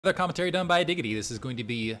Another commentary done by Diggity. This is going to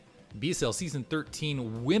be BSL Season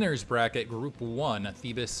 13 Winners Bracket Group 1.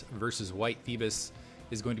 Thebus versus White. Thebus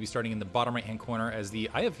is going to be starting in the bottom right-hand corner as the...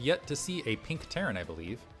 I have yet to see a pink Terran, I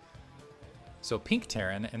believe. So pink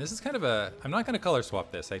Terran, and this is kind of a... I'm not going to color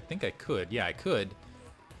swap this. I think I could. Yeah, I could.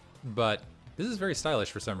 But this is very stylish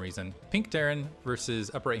for some reason. Pink Terran versus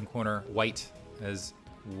upper right-hand corner White as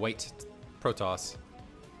White Protoss.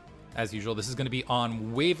 As usual, this is going to be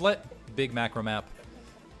on Wavelet, big macro map,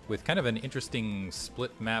 with kind of an interesting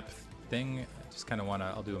split map thing. I just kind of want to,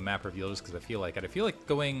 I'll do a map reveal just because I feel like it. I feel like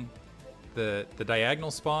going the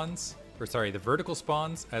diagonal spawns, or sorry, the vertical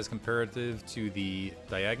spawns as comparative to the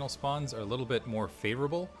diagonal spawns are a little bit more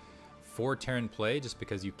favorable for Terran play, just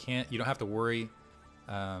because you don't have to worry.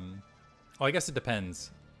 Well, I guess it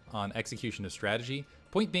depends on execution of strategy.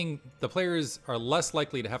 Point being, the players are less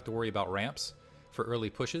likely to have to worry about ramps for early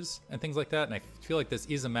pushes and things like that, and I feel like this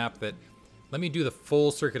is a map that... Let me do the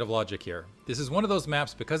full circuit of logic here. This is one of those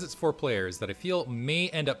maps, because it's 4 players, that I feel may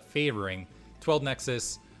end up favoring 12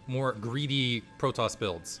 Nexus, more greedy Protoss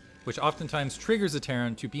builds, which oftentimes triggers a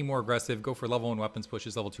Terran to be more aggressive, go for level 1 weapons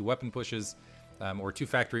pushes, level 2 weapon pushes, or 2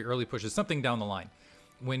 factory early pushes, something down the line.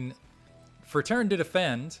 When for Terran to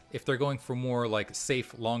defend, if they're going for more like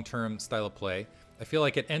safe long-term style of play, I feel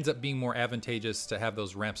like it ends up being more advantageous to have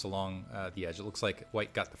those ramps along the edge. It looks like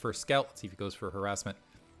White got the first scout. Let's see if he goes for harassment.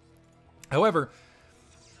 However,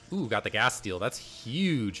 ooh, got the gas steal. That's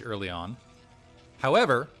huge early on.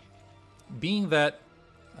 However, being that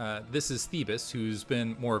this is Thebus, who's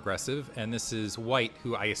been more aggressive, and this is White,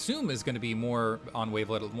 who I assume is going to be more on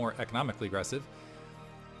Wavelet, more economically aggressive,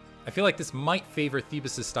 I feel like this might favor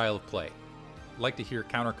Thebus' style of play. I'd like to hear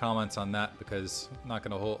counter comments on that, because I'm not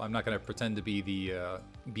going to pretend to be the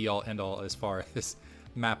be-all, end-all as far as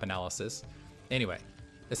map analysis. Anyway,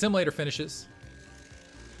 Assimilator finishes.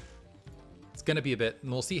 It's going to be a bit,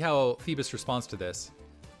 and we'll see how Thebus responds to this.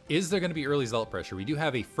 Is there going to be early Zealot pressure? We do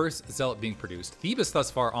have a first Zealot being produced. Thebus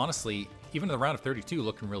thus far, honestly, even in the round of 32,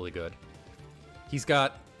 looking really good. He's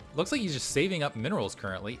got, looks like he's just saving up minerals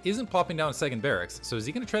currently. Isn't popping down a second barracks. So is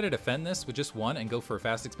he going to try to defend this with just one and go for a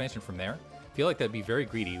fast expansion from there? I feel like that'd be very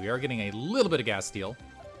greedy. We are getting a little bit of gas steal.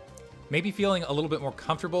 Maybe feeling a little bit more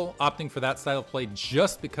comfortable opting for that style of play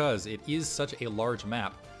just because it is such a large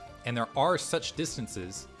map and there are such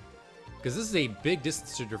distances. Because this is a big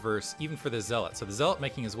distance to traverse, even for the Zealot. So the Zealot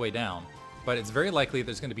making his way down, but it's very likely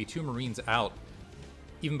there's going to be 2 Marines out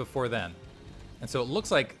even before then. And so it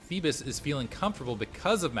looks like Thebus is feeling comfortable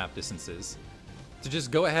because of map distances to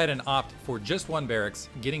just go ahead and opt for just 1 barracks,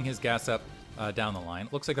 getting his gas up down the line.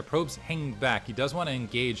 Looks like the probe's hanging back. He does want to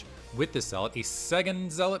engage with this Zealot. A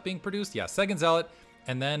second Zealot being produced? Yeah, second Zealot,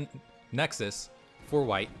 and then Nexus for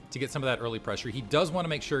White to get some of that early pressure. He does want to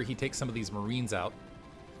make sure he takes some of these Marines out.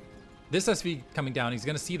 This SV coming down, he's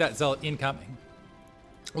going to see that Zealot incoming.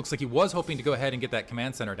 Looks like he was hoping to go ahead and get that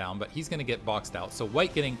command center down, but he's going to get boxed out. So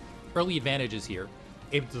White getting early advantages here,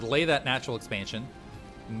 able to delay that natural expansion.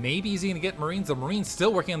 Maybe he's going to get Marines. The Marines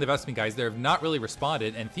still working on the investment guys. They have not really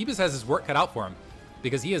responded, and Thebus has his work cut out for him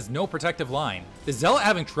because he has no protective line. The Zealot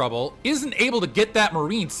having trouble, isn't able to get that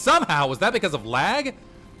Marine somehow. Was that because of lag?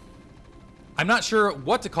 I'm not sure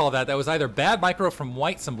what to call that. That was either bad micro from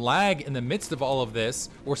White, some lag in the midst of all of this,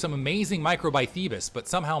 or some amazing micro by Thebus, but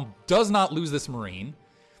somehow does not lose this Marine.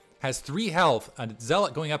 Has 3 health, a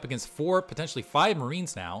Zealot going up against 4, potentially 5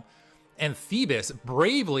 Marines now, and Thebus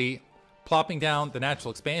bravely plopping down the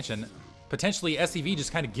natural expansion, potentially SCV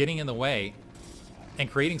just kind of getting in the way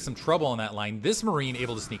and creating some trouble on that line. This Marine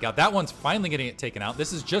able to sneak out. That one's finally getting it taken out.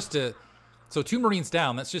 This is just to... So 2 Marines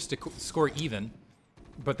down, that's just to score even.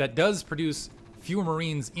 But that does produce fewer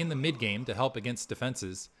Marines in the mid-game to help against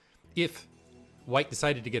defenses. If White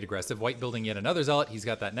decided to get aggressive, White building yet another Zealot. He's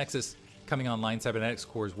got that Nexus coming online. Cybernetics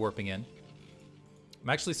core is warping in. I'm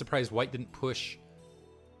actually surprised White didn't push.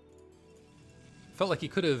 Felt like he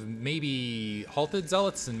could have maybe halted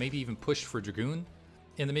Zealots and maybe even pushed for Dragoon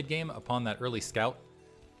in the mid-game upon that early scout.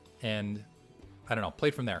 And, I don't know,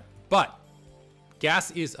 played from there. But,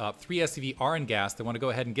 gas is up. 3 SCV are in gas. They want to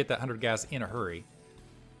go ahead and get that 100 gas in a hurry.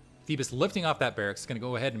 Thebus lifting off that barracks, going to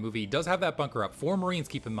go ahead and move. He does have that bunker up. 4 Marines,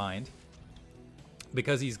 keep in mind,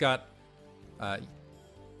 because he's got,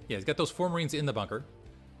 he's got those 4 Marines in the bunker.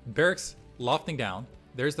 Barracks lofting down.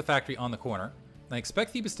 There's the factory on the corner. And I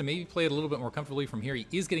expect Thebus to maybe play it a little bit more comfortably from here. He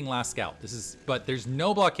is getting last scout. But there's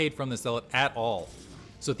no blockade from the Zealot at all.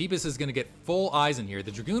 So Thebus is going to get full eyes in here.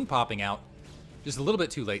 The Dragoon popping out just a little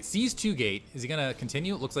bit too late. Sees 2 gate. Is he going to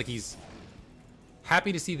continue? It looks like he's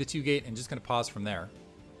happy to see the 2 gate and just going to pause from there.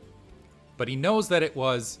 But he knows that it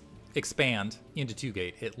was expand into 2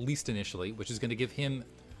 gate, at least initially, which is going to give him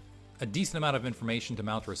a decent amount of information to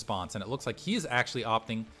mount a response, and it looks like he is actually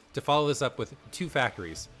opting to follow this up with 2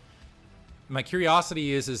 factories. My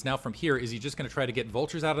curiosity is now from here, is he just going to try to get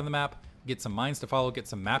vultures out of the map, get some mines to follow, get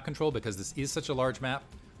some map control because this is such a large map?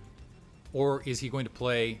 Or is he going to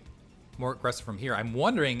play more aggressive from here? I'm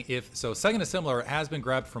wondering if... So second assembler has been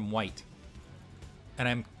grabbed from white. And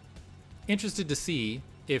I'm interested to see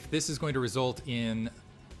if this is going to result in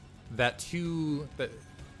that 2...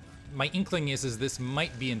 My inkling is this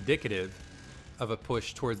might be indicative of a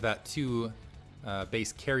push towards that 2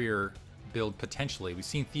 base carrier build potentially. We've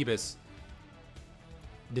seen Thebes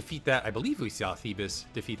defeat that. I believe we saw Thebes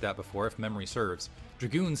defeat that before, if memory serves.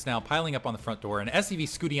 Dragoons now piling up on the front door, and SCV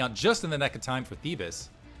scooting out just in the nick of time for Thebes.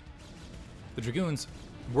 The Dragoons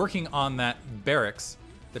working on that barracks.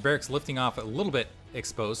 The barracks lifting off a little bit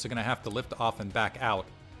exposed, so going to have to lift off and back out.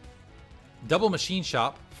 Double machine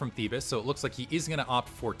shop from Thebes, so it looks like he is going to opt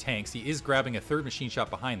for tanks. He is grabbing a 3rd machine shop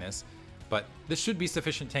behind this, but this should be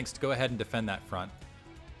sufficient tanks to go ahead and defend that front.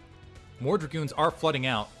 More Dragoons are flooding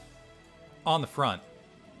out on the front.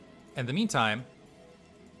 In the meantime,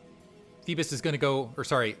 Thebes is going to go, or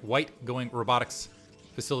sorry, White going robotics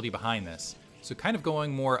facility behind this. So kind of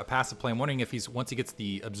going more a passive play. I'm wondering if he's, once he gets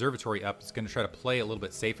the observatory up, he's going to try to play a little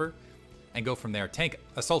bit safer and go from there. Tank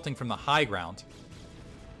assaulting from the high ground.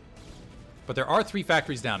 But there are 3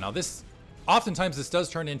 factories down. Now this, oftentimes this does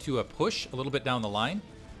turn into a push a little bit down the line.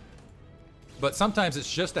 But sometimes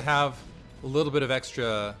it's just to have a little bit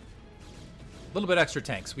extra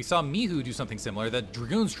tanks. We saw Mihu do something similar. The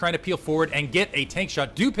Dragoons trying to peel forward and get a tank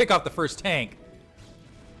shot. Do pick off the first tank.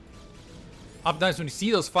 Oftentimes when you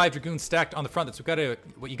see those 5 Dragoons stacked on the front, that's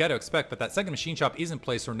what you got to expect. But that 2nd machine shop is in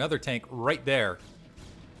place, so another tank right there.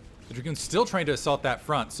 The Dragoons still trying to assault that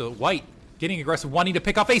front. So White getting aggressive, wanting to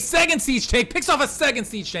pick off a 2nd siege tank. Picks off a 2nd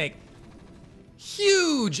siege tank.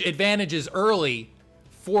 Huge advantages early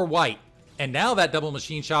for White. And now that double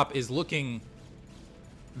machine shop is looking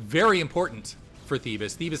very important for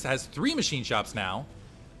Thebes. Thebes has 3 machine shops now.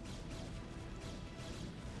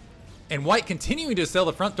 And White continuing to assail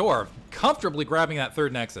the front door, comfortably grabbing that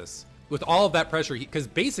 3rd nexus with all of that pressure. Because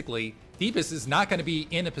basically, Thebes is not going to be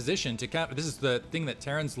in a position to counter. This is the thing that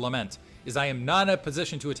Terrans lament, is I am not in a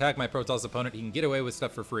position to attack my Protoss opponent. He can get away with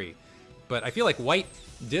stuff for free. But I feel like White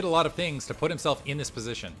did a lot of things to put himself in this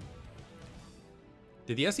position.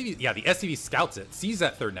 Did the SCV? Yeah, the SCV scouts it, sees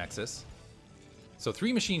that 3rd nexus. So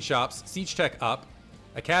 3 machine shops, siege tech up,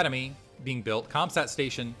 academy being built, Comsat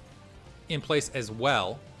station in place as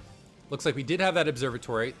well. Looks like we did have that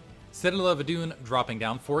observatory. Citadel of Adun dropping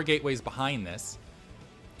down, 4 gateways behind this.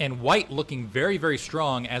 And White looking very, very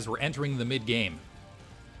strong as we're entering the mid-game.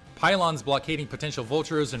 Pylons blockading potential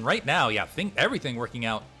vultures, and right now, yeah, everything working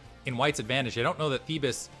out in White's advantage. I don't know that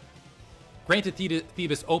Thebes... Granted,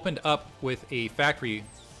 Thebes opened up with a factory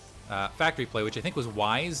play, which I think was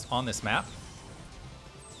wise on this map.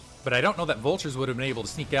 But I don't know that vultures would have been able to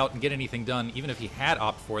sneak out and get anything done, even if he had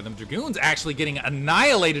opted for them. Dragoons actually getting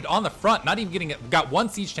annihilated on the front, not even getting... Got 1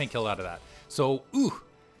 siege tank kill out of that. So, ooh.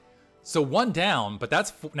 So 1 down, but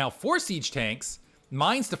that's now 4 siege tanks.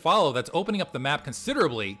 Mines to follow, that's opening up the map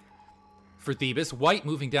considerably for Thebes. White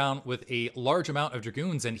moving down with a large amount of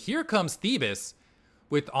Dragoons. And here comes Thebes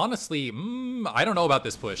with, honestly, I don't know about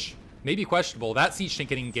this push. Maybe questionable. That siege tank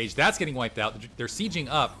getting engaged. That's getting wiped out. They're sieging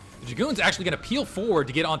up. The Dragoon's actually going to peel forward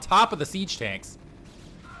to get on top of the siege tanks.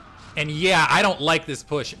 And yeah, I don't like this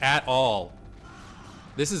push at all.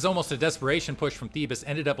 This is almost a desperation push from Thebes.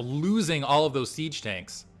 Ended up losing all of those siege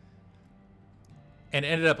tanks. And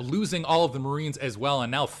ended up losing all of the Marines as well.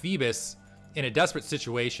 And now Thebes in a desperate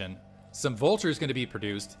situation. Some vultures going to be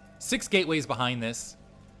produced. 6 gateways behind this.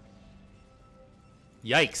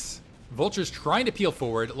 Yikes. Vultures trying to peel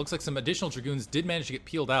forward. It looks like some additional Dragoons did manage to get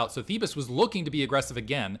peeled out. So Thebes was looking to be aggressive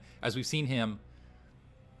again, as we've seen him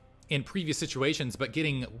in previous situations, but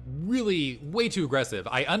getting really way too aggressive.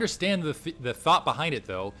 I understand the thought behind it,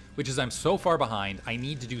 though, which is I'm so far behind, I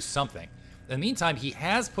need to do something. In the meantime, he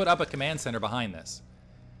has put up a command center behind this.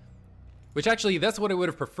 Which actually, that's what I would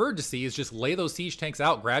have preferred to see, is just lay those siege tanks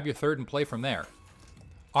out, grab your 3rd, and play from there.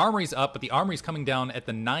 Armory's up, but the armory's coming down at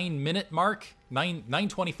the 9-minute mark.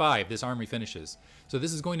 9:25, this armory finishes. So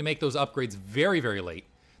this is going to make those upgrades very, very late.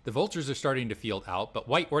 The vultures are starting to field out, but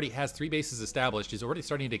White already has 3 bases established. He's already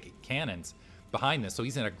starting to get cannons behind this, so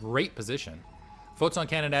he's in a great position. Photon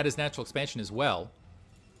cannon at his natural expansion as well.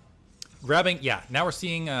 Grabbing, yeah, now we're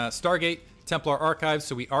seeing Stargate, Templar Archives,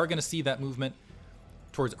 so we are going to see that movement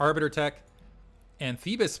towards Arbiter Tech. And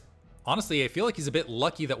Thebes, honestly, I feel like he's a bit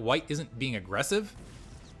lucky that White isn't being aggressive.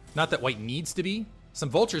 Not that White needs to be. Some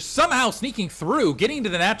vultures somehow sneaking through, getting into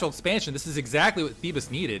the natural expansion. This is exactly what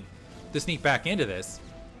Thebes needed to sneak back into this.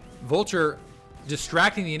 Vulture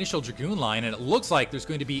distracting the initial Dragoon line, and it looks like there's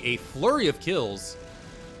going to be a flurry of kills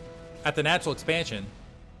at the natural expansion.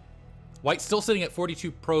 White still sitting at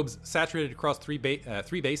 42 probes saturated across three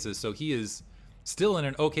bases, so he is still in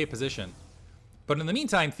an okay position. But in the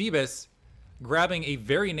meantime, Phoebus grabbing a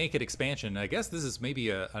very naked expansion. I guess this is maybe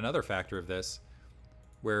another factor of this,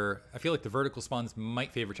 where I feel like the vertical spawns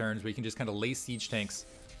might favor turns, where you can just kind of lay siege tanks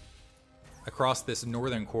across this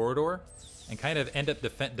northern corridor and kind of end up de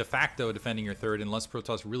facto defending your third unless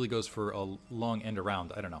Protoss really goes for a long end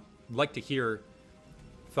around. I don't know. I'd like to hear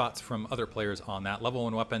thoughts from other players on that. Level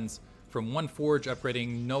 1 weapons from 1 Forge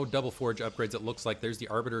upgrading, no double Forge upgrades. It looks like there's the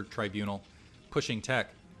Arbiter Tribunal pushing tech.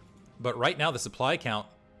 But right now the supply count,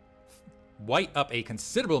 White up a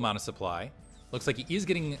considerable amount of supply. Looks like he is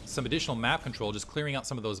getting some additional map control, just clearing out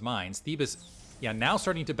some of those mines. Thebus, yeah, now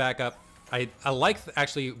starting to back up. I like,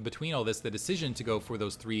 actually, between all this, the decision to go for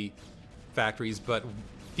those 3 factories, but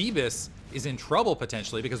Phoebus is in trouble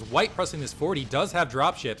potentially because White pressing this forward, he does have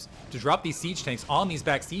dropships to drop these siege tanks on these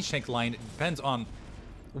back siege tank line. It depends on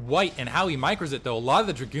White and how he micros it, though. A lot of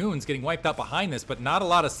the Dragoons getting wiped out behind this, but not a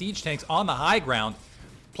lot of siege tanks on the high ground.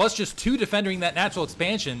 Plus just 2 defending that natural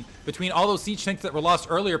expansion between all those siege tanks that were lost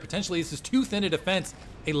earlier. Potentially this is too thin a defense.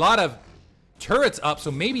 A lot of turrets up, so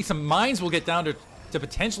maybe some mines will get down to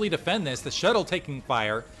potentially defend this. The shuttle taking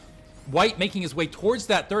fire. White making his way towards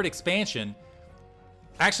that 3rd expansion.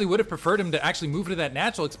 Actually would have preferred him to actually move to that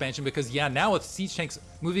natural expansion because, yeah, now with siege tanks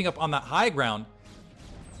moving up on that high ground,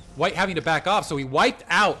 White having to back off, so he wiped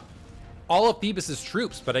out all of Phoebus's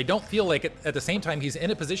troops, but I don't feel like at the same time he's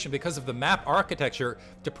in a position because of the map architecture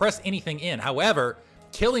to press anything in. However,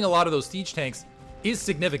 killing a lot of those siege tanks is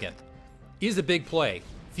significant, is a big play.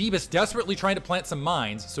 Phoebus desperately trying to plant some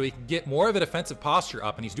mines so he can get more of a defensive posture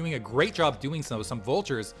up, and he's doing a great job doing so. Some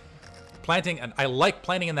vultures planting, and I like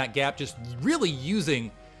planting in that gap, just really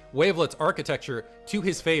using Wavelet's architecture to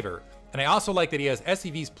his favor. And I also like that he has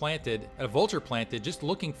SCVs planted, a vulture planted, just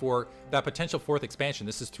looking for that potential 4th expansion.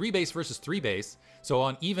 This is 3 base versus 3 base, so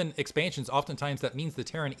on even expansions, oftentimes that means the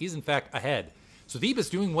Terran is in fact ahead. So Phoebus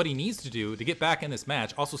doing what he needs to do to get back in this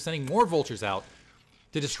match, also sending more vultures out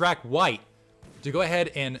to distract White, to go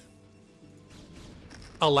ahead and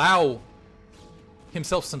allow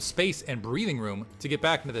himself some space and breathing room to get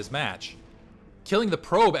back into this match. Killing the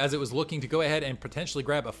probe as it was looking to go ahead and potentially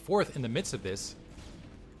grab a 4th in the midst of this.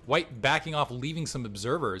 White backing off, leaving some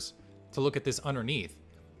observers to look at this underneath.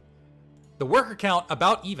 The worker count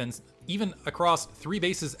about even across 3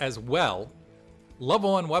 bases as well.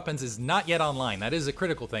 Level 1 weapons is not yet online. That is a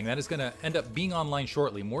critical thing. That is going to end up being online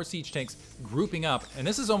shortly. More siege tanks grouping up. And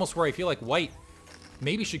this is almost where I feel like White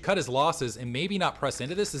maybe should cut his losses and maybe not press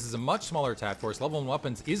into this. This is a much smaller attack force. Level 1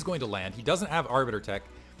 weapons is going to land. He doesn't have Arbiter tech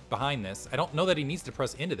behind this. I don't know that he needs to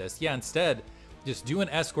press into this. Yeah, instead, just do an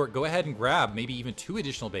escort, go ahead and grab maybe even 2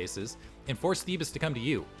 additional bases and force Phoebus to come to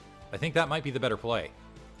you. I think that might be the better play.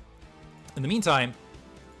 In the meantime,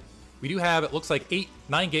 we do have, it looks like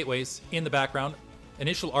 9 gateways in the background.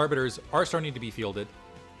 Initial arbiters are starting to be fielded.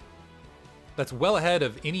 That's well ahead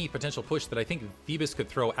of any potential push that I think Phoebus could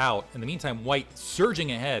throw out. In the meantime, White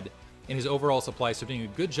surging ahead in his overall supply, so doing a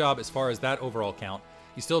good job as far as that overall count.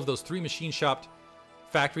 You still have those 3 machine shopped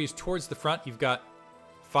factories towards the front. You've got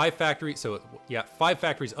 5 factories, so yeah, 5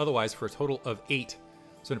 factories otherwise for a total of 8.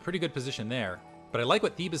 So in a pretty good position there. But I like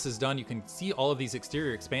what Phoebus has done. You can see all of these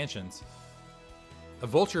exterior expansions. A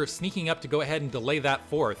vulture sneaking up to go ahead and delay that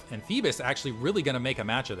 4th, and Phoebus actually really going to make a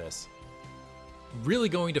match of this. Really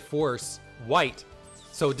going to force White.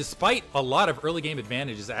 So despite a lot of early game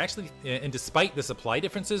advantages, actually, and despite the supply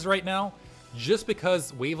differences right now, just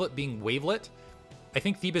because Wavelet being Wavelet, I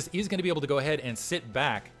think Phoebus is going to be able to go ahead and sit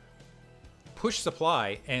back, push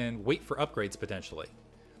supply, and wait for upgrades potentially.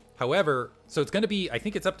 However, so it's going to be, I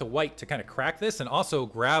think it's up to White to kind of crack this and also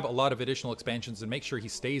grab a lot of additional expansions and make sure he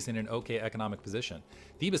stays in an okay economic position.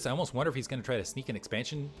 Phoebus, I almost wonder if he's going to try to sneak an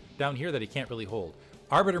expansion down here that he can't really hold.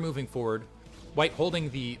 Arbiter moving forward, White holding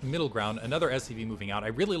the middle ground, another SCV moving out. I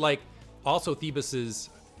really like also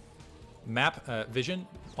Phoebus's map vision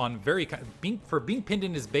on for being pinned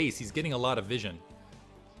in his base. He's getting a lot of vision,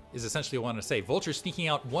 is essentially what I want to say. Vulture sneaking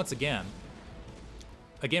out once again.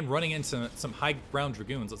 Again, running into some high ground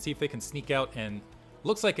Dragoons. Let's see if they can sneak out, and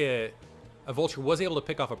looks like a Vulture was able to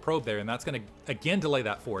pick off a probe there, and that's going to again delay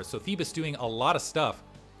that force. So Phoebus doing a lot of stuff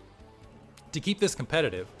to keep this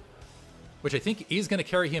competitive, which I think is going to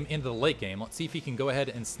carry him into the late game. Let's see if he can go ahead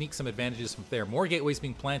and sneak some advantages from there. More gateways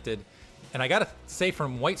being planted, and I got to say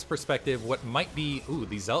from White's perspective, what might be, ooh,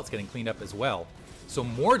 these Zealots getting cleaned up as well. So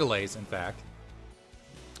more delays, in fact.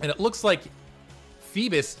 And it looks like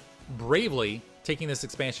Phoebus bravely taking this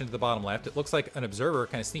expansion to the bottom left. It looks like an observer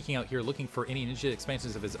kind of sneaking out here looking for any ninja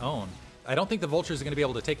expansions of his own. I don't think the vultures are going to be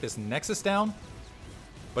able to take this nexus down,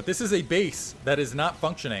 but this is a base that is not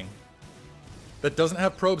functioning, that doesn't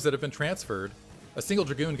have probes that have been transferred. A single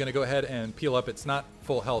Dragoon going to go ahead and peel up. It's not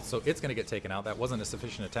full health, so it's going to get taken out. That wasn't a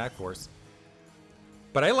sufficient attack force.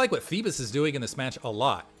 But I like what Phoebus is doing in this match a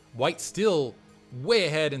lot. White's still way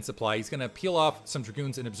ahead in supply. He's going to peel off some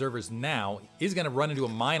Dragoons and Observers now. He's going to run into a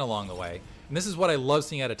mine along the way. And this is what I love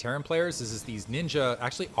seeing out of Terran players, is these ninja...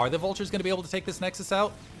 Actually, are the Vultures going to be able to take this Nexus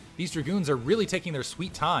out? These Dragoons are really taking their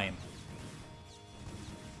sweet time.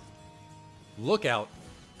 Look out.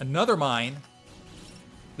 Another mine.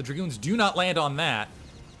 The Dragoons do not land on that.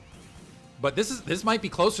 But this might be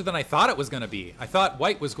closer than I thought it was going to be. I thought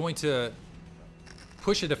White was going to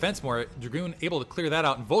push a defense more. Dragoon able to clear that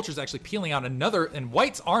out, and Vultures actually peeling out another, and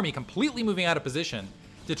White's army completely moving out of position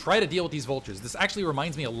to try to deal with these Vultures. This actually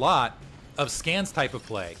reminds me a lot of Scan's type of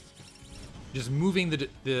play. Just moving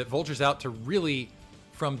the Vultures out to really,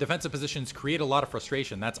 from defensive positions, create a lot of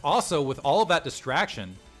frustration. That's also, with all of that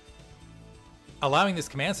distraction, allowing this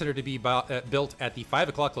command center to be built at the 5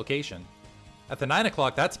 o'clock location. At the 9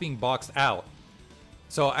 o'clock, that's being boxed out.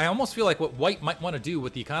 So I almost feel like what White might want to do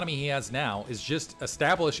with the economy he has now is just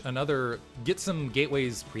establish another, get some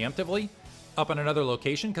gateways preemptively up on another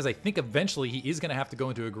location, because I think eventually he is going to have to go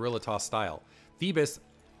into a guerrilla toss style. Phoebus,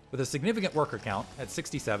 with a significant worker count at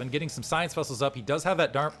 67, getting some science vessels up. He does have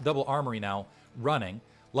that double armory now running.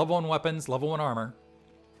 Level 1 weapons, level 1 armor.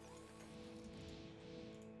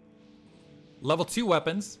 Level 2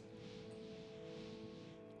 weapons.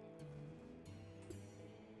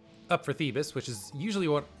 Up for Phoebus, which is usually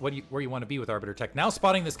where you want to be with Arbiter Tech. Now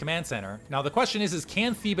spotting this command center. Now the question is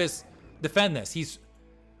can Phoebus defend this? He's,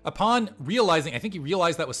 upon realizing, I think he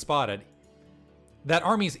realized that was spotted, that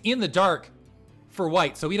army's in the dark for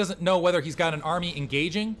White, so he doesn't know whether he's got an army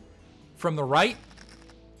engaging from the right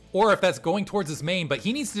or if that's going towards his main, but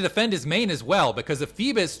he needs to defend his main as well, because if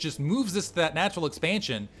Phoebus just moves this to that natural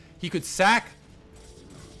expansion, he could sack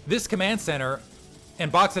this command center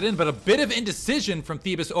and box it in, but a bit of indecision from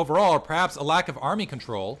Phoebus overall, or perhaps a lack of army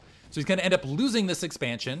control. So he's going to end up losing this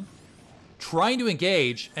expansion, trying to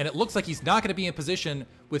engage, and it looks like he's not going to be in position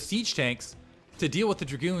with siege tanks to deal with the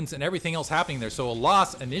Dragoons and everything else happening there. So a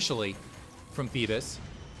loss initially from Phoebus.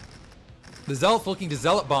 The Zealots looking to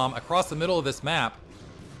Zealot bomb across the middle of this map.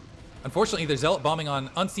 Unfortunately, they're Zealot bombing on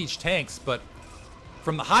unsieged tanks, but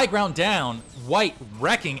from the high ground down, White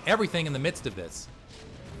wrecking everything in the midst of this.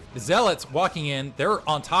 The Zealots walking in, they're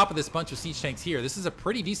on top of this bunch of siege tanks here. This is a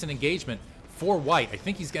pretty decent engagement for White. I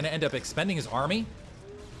think he's going to end up expending his army.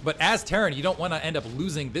 But as Terran, you don't want to end up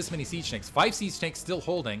losing this many siege tanks. 5 siege tanks still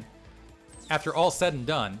holding after all said and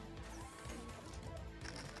done.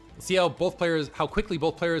 See how quickly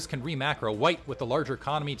both players can re-macro. White with the larger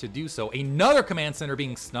economy to do so. Another command center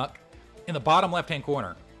being snuck in the bottom left-hand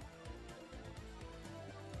corner.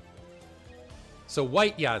 So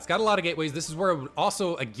White, yeah, it's got a lot of gateways. This is where it would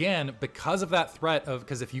also, again, because of that threat of,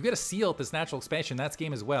 because if you get a seal at this natural expansion, that's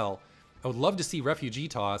game as well. I would love to see refugee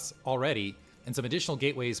toss already and some additional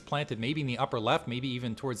gateways planted maybe in the upper left, maybe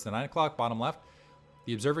even towards the 9 o'clock, bottom left.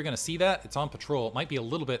 The observer going to see that. It's on patrol. It might be a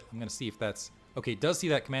little bit, I'm going to see if that's, okay, it does see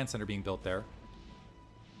that command center being built there.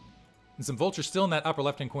 And some vultures still in that upper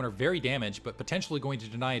left-hand corner, very damaged, but potentially going to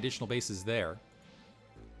deny additional bases there.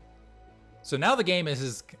 So now the game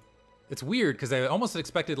is it's weird, because I almost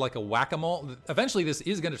expected like a whack-a-mole. Eventually, this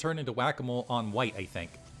is going to turn into whack-a-mole on White, I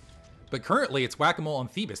think. But currently, it's whack-a-mole on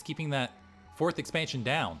Phoebus, keeping that 4th expansion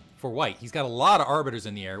down for White. He's got a lot of Arbiters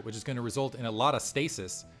in the air, which is going to result in a lot of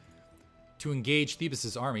stasis to engage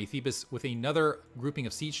Phoebus's army. Phoebus with another grouping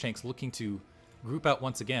of siege tanks looking to group out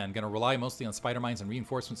once again. Going to rely mostly on spider mines and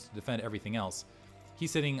reinforcements to defend everything else.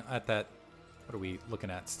 He's sitting at that, what are we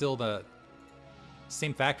looking at? Still the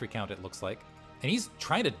same factory count, it looks like. And he's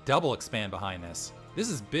trying to double expand behind this. This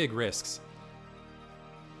is big risks.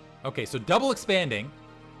 Okay, so double expanding.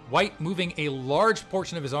 White moving a large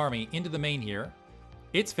portion of his army into the main here.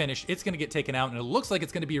 It's finished. It's going to get taken out, and it looks like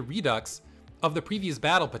it's going to be a redux of the previous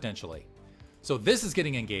battle, potentially. So this is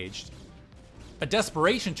getting engaged. A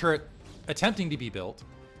desperation turret attempting to be built.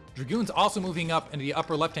 Dragoons also moving up into the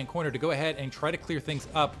upper left-hand corner to go ahead and try to clear things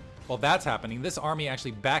up while that's happening. This army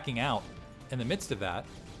actually backing out in the midst of that.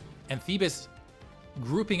 And Phoebus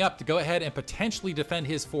grouping up to go ahead and potentially defend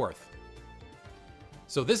his 4th.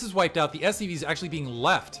 So this is wiped out. The SCV is actually being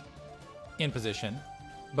left in position.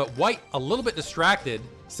 But White a little bit distracted,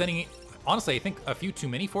 sending, honestly, I think a few too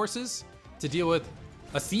many forces to deal with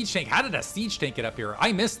a siege tank. How did a siege tank get up here?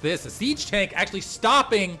 I missed this. A siege tank actually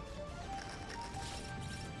stopping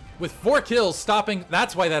with 4 kills, stopping.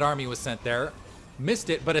 That's why that army was sent there.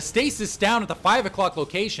 Missed it, but a stasis down at the 5 o'clock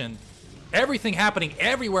location. Everything happening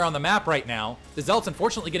everywhere on the map right now. The Zealots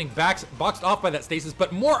unfortunately getting boxed off by that stasis,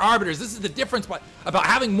 but more Arbiters. This is the difference about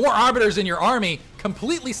having more Arbiters in your army,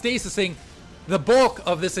 completely stasising the bulk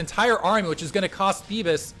of this entire army, which is going to cost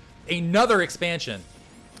Phoebus another expansion.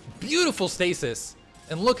 Beautiful stasis.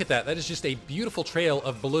 And look at that. That is just a beautiful trail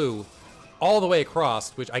of blue all the way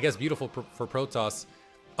across, which I guess beautiful for Protoss,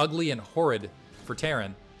 ugly and horrid for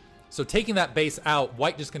Terran. So taking that base out,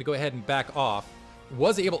 White just going to go ahead and back off.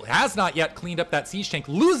 Has not yet cleaned up that siege tank,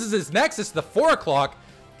 loses his nexus to the 4 o'clock,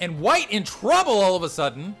 and White in trouble all of a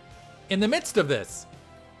sudden in the midst of this.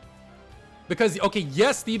 Because, okay,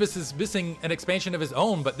 yes, Phoebus is missing an expansion of his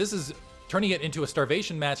own, but this is turning it into a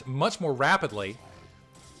starvation match much more rapidly.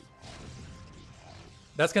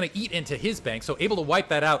 That's going to eat into his bank, so able to wipe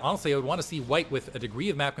that out. Honestly, I would want to see White with a degree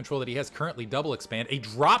of map control that he has currently double expand. A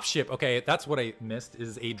dropship, okay, that's what I missed,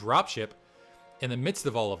 is a dropship in the midst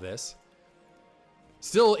of all of this.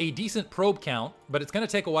 Still a decent probe count, but it's going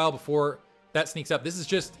to take a while before that sneaks up. This is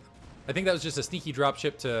just, I think that was just a sneaky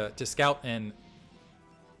dropship to scout and,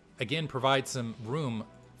 again, provide some room.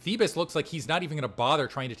 Phoebus looks like he's not even going to bother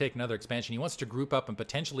trying to take another expansion. He wants to group up and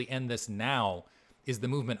potentially end this now, is the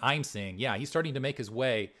movement I'm seeing. Yeah, he's starting to make his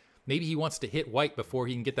way. Maybe he wants to hit White before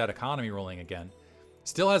he can get that economy rolling again.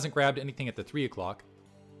 Still hasn't grabbed anything at the 3 o'clock.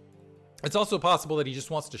 It's also possible that he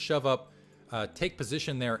just wants to shove up, take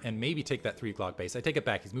position there, and maybe take that 3 o'clock base. I take it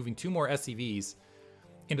back. He's moving 2 more SCVs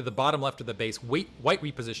into the bottom left of the base. White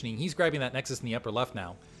repositioning. He's grabbing that nexus in the upper left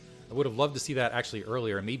now. I would have loved to see that actually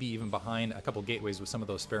earlier, maybe even behind a couple gateways with some of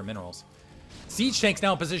those spare minerals. Siege tanks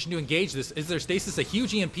now in position to engage this. Is there stasis? A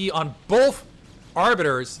huge EMP on both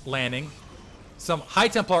Arbiters landing. Some High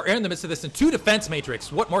Templar air in the midst of this, and 2 defense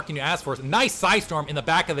matrix. What more can you ask for? Nice Psystorm in the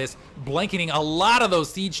back of this, blanketing a lot of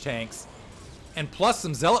those siege tanks. And plus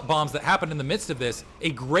some Zealot bombs that happened in the midst of this. A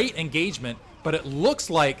great engagement, but it looks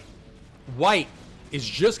like White is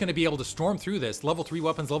just going to be able to storm through this. Level 3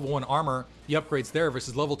 weapons, level 1 armor, the upgrades there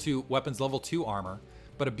versus level 2 weapons, level 2 armor.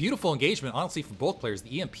 But a beautiful engagement, honestly, for both players.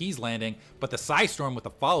 The EMP's landing, but the Psystorm with the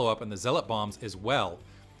follow-up and the Zealot bombs as well.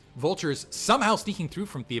 Vultures somehow sneaking through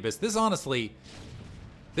from Phoebus. This honestly,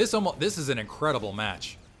 this is an incredible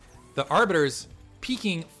match. The Arbiters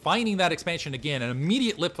peaking, finding that expansion again, an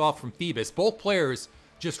immediate lift off from Phoebus. Both players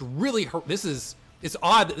just really hurt. It's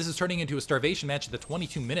odd that this is turning into a starvation match at the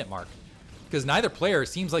 22-minute mark, because neither player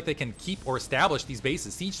seems like they can keep or establish these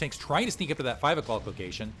bases. Siege tanks trying to sneak up to that 5 o'clock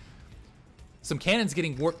location. Some cannons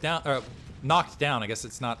getting warped down, knocked down. I guess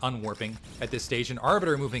it's not unwarping at this stage. An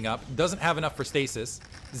Arbiter moving up, doesn't have enough for stasis.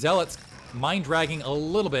 Zealots mind dragging a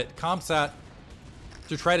little bit. Comsat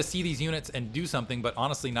to try to see these units and do something, but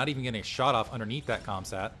honestly not even getting a shot off underneath that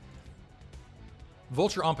Comsat.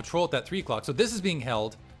 Vulture on patrol at that 3 o'clock. So this is being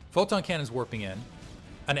held. Photon cannons warping in.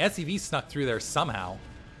 An SCV snuck through there somehow.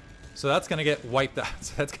 So that's going to get wiped out.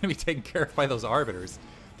 So that's going to be taken care of by those Arbiters.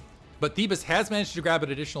 But Phoebus has managed to grab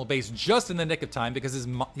an additional base just in the nick of time because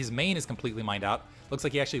his main is completely mined out. Looks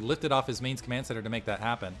like he actually lifted off his main's command center to make that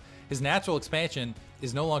happen. His natural expansion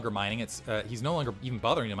is no longer mining. He's no longer even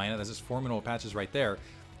bothering to mine it. There's just 4 mineral patches right there.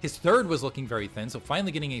 His third was looking very thin, so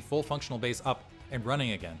finally getting a full functional base up and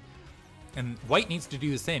running again. And White needs to do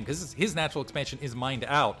the same because his natural expansion is mined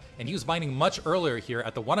out, and he was mining much earlier here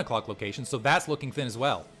at the 1 o'clock location, so that's looking thin as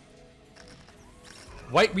well.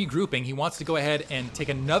 White regrouping. He wants to go ahead and take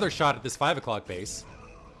another shot at this 5 o'clock base.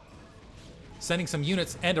 Sending some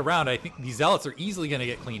units end around. I think these Zealots are easily going to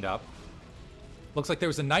get cleaned up. Looks like there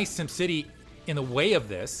was a nice SimCity in the way of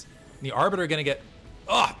this. And the Arbiter going to get...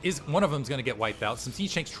 one of them's going to get wiped out. Some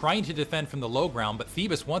siege tanks trying to defend from the low ground, but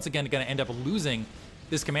Phoebus once again going to end up losing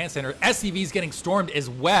this command center. SCV's getting stormed as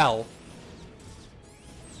well.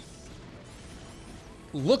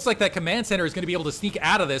 Looks like that command center is going to be able to sneak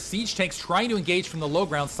out of this. Siege tanks trying to engage from the low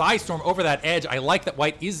ground. Psystorm over that edge. I like that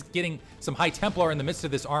White is getting some High Templar in the midst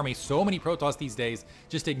of this army. So many Protoss these days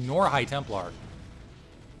just ignore High Templar.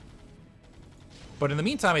 But in the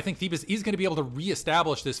meantime, I think Phoebus is going to be able to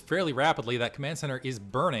reestablish this fairly rapidly. That command center is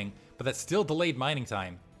burning, but that's still delayed mining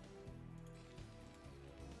time.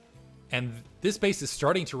 And this base is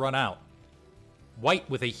starting to run out. White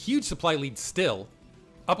with a huge supply lead still.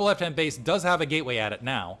 Upper left-hand base does have a gateway at it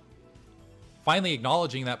now. Finally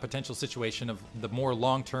acknowledging that potential situation of the more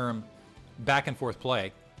long-term back-and-forth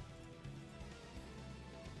play.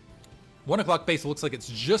 1 o'clock base looks like it's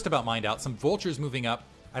just about mined out. Some Vultures moving up.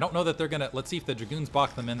 I don't know that they're going to... Let's see if the Dragoons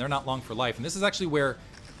box them in. They're not long for life. And this is actually where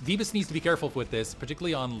Phoebus needs to be careful with this,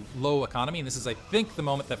 particularly on low economy. And this is, I think, the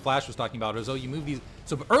moment that Flash was talking about. Is, oh, you move these...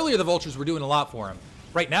 So earlier the Vultures were doing a lot for him.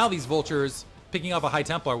 Right now these Vultures picking off a High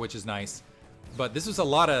Templar, which is nice. But this was a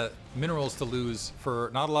lot of minerals to lose for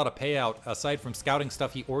not a lot of payout aside from scouting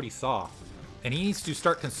stuff he already saw. And he needs to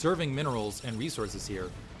start conserving minerals and resources here.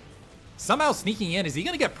 Somehow sneaking in. Is he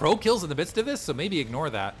going to get probe kills in the midst of this? So maybe ignore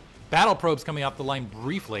that. Battle probes coming off the line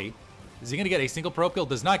briefly. Is he going to get a single probe kill?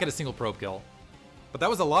 Does not get a single probe kill. But that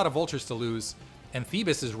was a lot of vultures to lose. And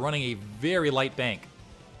Phoebus is running a very light bank.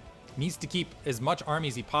 Needs to keep as much army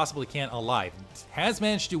as he possibly can alive. Has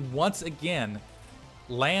managed to once again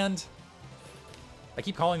land... I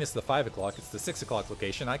keep calling this the 5 o'clock. It's the 6 o'clock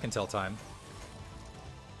location. I can tell time.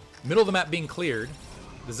 Middle of the map being cleared.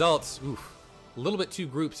 The Zealots, oof, a little bit too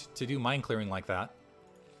grouped to do mine clearing like that.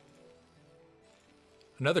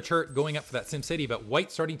 Another turret going up for that Sim City, but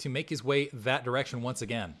White starting to make his way that direction once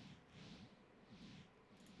again.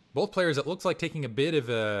 Both players, it looks like taking a bit of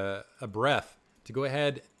a breath to go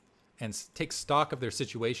ahead and take stock of their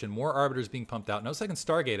situation. More Arbiters being pumped out. No second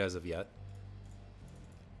Stargate as of yet.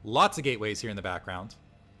 Lots of gateways here in the background.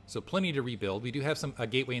 So plenty to rebuild. We do have a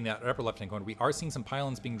gateway in that upper left-hand corner. We are seeing some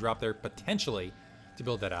pylons being dropped there potentially to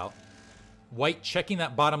build that out. White checking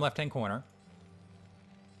that bottom left-hand corner.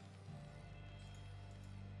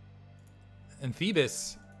 And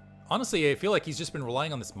Phoebus, honestly, I feel like he's just been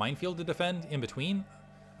relying on this minefield to defend in between.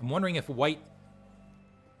 I'm wondering if White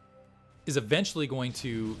is eventually going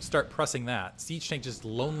to start pressing that. Siege tank just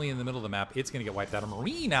lonely in the middle of the map. It's going to get wiped out. A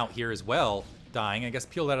Marine out here as well, dying. I guess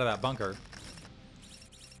peeled out of that bunker.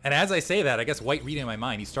 And as I say that, I guess White reading my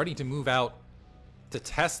mind. He's starting to move out to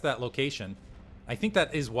test that location. I think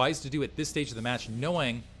that is wise to do at this stage of the match,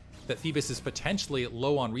 knowing that Phoebus is potentially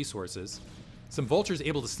low on resources. Some vultures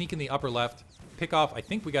able to sneak in the upper left, pick off, I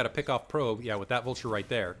think we got to pick off probe, yeah, with that vulture right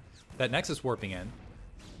there. That Nexus warping in.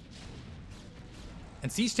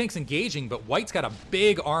 And Siege Tank's engaging, but White's got a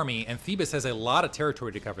big army, and Phoebus has a lot of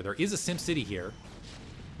territory to cover. There is a Sim City here.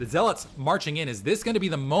 The Zealots marching in. Is this going to be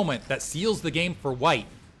the moment that seals the game for White?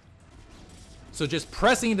 So just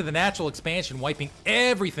pressing into the natural expansion, wiping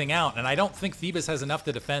everything out, and I don't think Phoebus has enough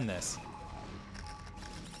to defend this.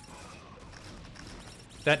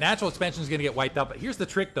 That natural expansion is going to get wiped out, but here's the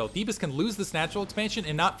trick, though. Phoebus can lose this natural expansion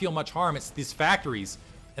and not feel much harm. It's these factories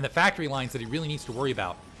and the factory lines that he really needs to worry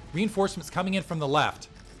about. Reinforcements coming in from the left.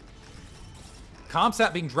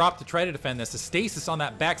 Comsat being dropped to try to defend this. A stasis on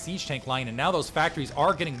that back siege tank line, and now those factories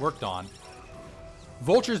are getting worked on.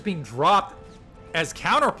 Vultures being dropped as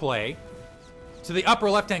counterplay to the upper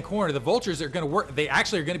left-hand corner. The vultures are going to work. They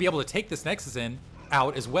actually are going to be able to take this Nexus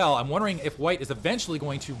out as well. I'm wondering if White is eventually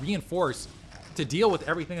going to reinforce to deal with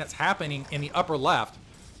everything that's happening in the upper left.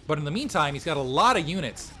 But in the meantime, he's got a lot of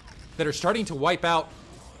units that are starting to wipe out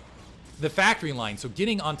the factory line. So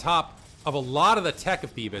getting on top of a lot of the tech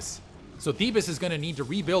of Phoebus. So Phoebus is going to need to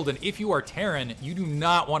rebuild, and if you are Terran, you do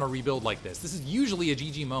not want to rebuild like this. This is usually a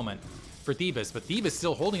GG moment for Phoebus, but Phoebus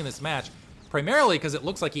still holding in this match, primarily because it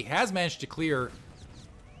looks like he has managed to clear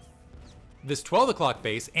this 12 o'clock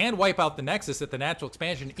base and wipe out the Nexus at the natural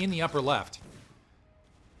expansion in the upper left.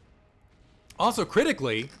 Also,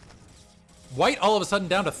 critically, White all of a sudden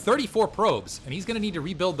down to 34 probes, and he's going to need to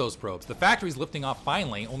rebuild those probes. The factory's lifting off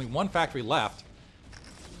finally, only one factory left.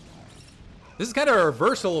 This is kind of a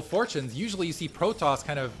reversal of fortunes. Usually you see Protoss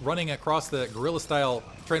kind of running across the guerrilla style,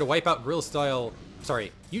 trying to wipe out guerrilla style,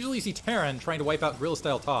 sorry. Usually you see Terran trying to wipe out guerrilla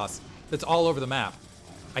style toss that's all over the map.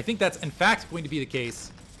 I think that's in fact going to be the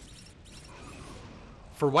case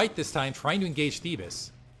for White this time, trying to engage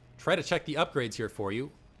Phoebus. Try to check the upgrades here for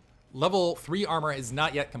you. Level 3 armor is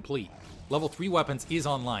not yet complete. Level 3 weapons is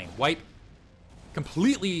online. White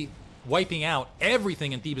completely wiping out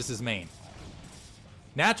everything in Phoebus's main.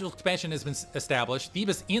 Natural expansion has been established.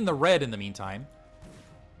 Phoebus in the red in the meantime.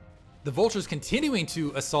 The Vultures continuing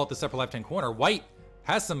to assault this upper left-hand corner. White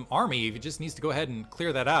has some army. He just needs to go ahead and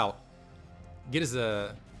clear that out. Get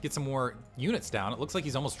some more units down. It looks like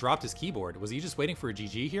he's almost dropped his keyboard. Was he just waiting for a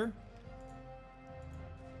GG here?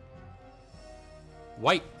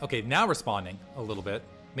 White, okay, now responding a little bit.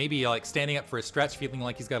 Maybe like standing up for a stretch, feeling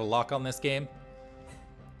like he's got a lock on this game.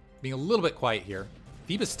 Being a little bit quiet here.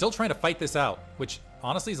 Phoebus still trying to fight this out, which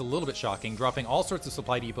honestly is a little bit shocking. Dropping all sorts of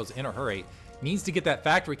supply depots in a hurry. Needs to get that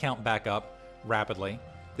factory count back up rapidly.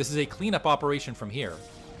 This is a cleanup operation from here.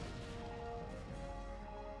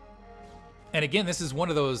 And again, this is one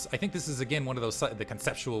of those, I think this is again one of those, the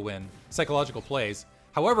conceptual win, psychological plays.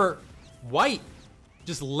 However, White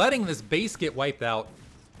just letting this base get wiped out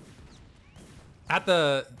at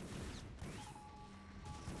the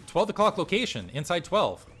 12 o'clock location, inside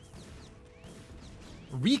 12.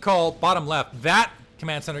 Recall, bottom left, that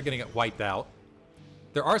command center gonna get wiped out.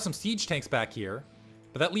 There are some siege tanks back here,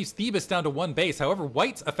 but that leaves Phoebus down to one base. However,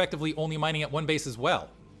 White's effectively only mining at one base as well.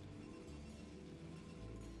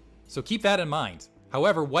 So keep that in mind.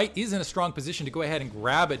 However, white is in a strong position to go ahead and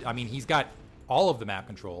grab it. I mean, he's got all of the map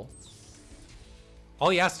control. All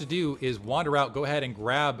he has to do is wander out, go ahead and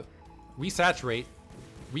grab, resaturate,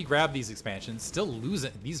 re-grab these expansions. Still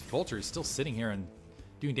losing. These vultures still sitting here and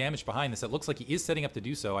doing damage behind this. It looks like he is setting up to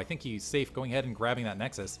do so. I think he's safe going ahead and grabbing that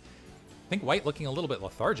Nexus. I think white looking a little bit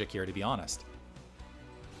lethargic here, to be honest.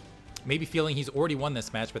 Maybe feeling he's already won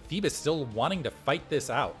this match, but Phoebus still wanting to fight this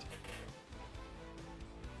out.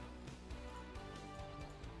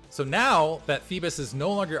 So now that Phoebus is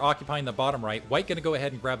no longer occupying the bottom right, white going to go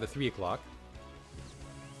ahead and grab the 3 o'clock.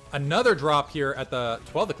 Another drop here at the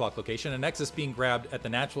 12 o'clock location, a Nexus being grabbed at the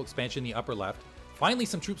natural expansion in the upper left. Finally,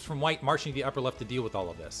 some troops from white marching to the upper left to deal with all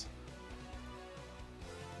of this.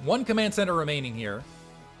 One command center remaining here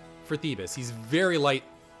for Phoebus. He's very light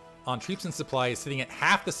on troops and supplies, sitting at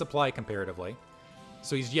half the supply comparatively.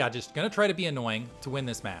 So he's, yeah, just going to try to be annoying to win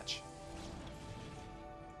this match.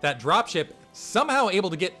 That dropship somehow able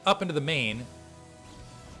to get up into the main.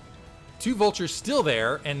 2 vultures still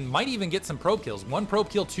there and might even get some probe kills. 1 probe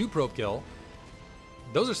kill, 2 probe kill.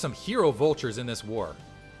 Those are some hero vultures in this war.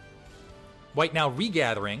 White now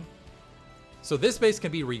regathering. So this base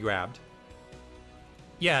can be regrabbed.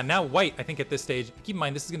 Yeah, now white, I think at this stage, keep in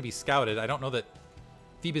mind this is going to be scouted. I don't know that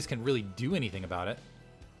Phoebus can really do anything about it.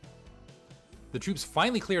 The troops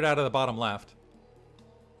finally cleared out of the bottom left.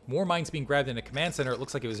 More mines being grabbed in a command center. It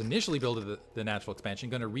looks like it was initially built at the natural expansion.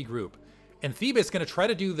 Going to regroup. And Phoebus going to try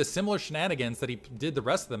to do the similar shenanigans that he did the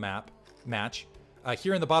rest of the match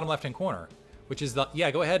here in the bottom left-hand corner. Which is, yeah,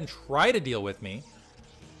 go ahead and try to deal with me.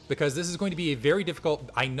 Because this is going to be a very difficult...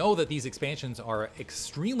 I know that these expansions are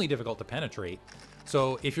extremely difficult to penetrate.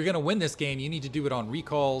 So if you're going to win this game, you need to do it on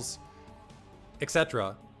recalls,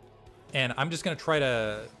 etc. And I'm just going to try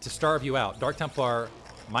to starve you out. Dark Templar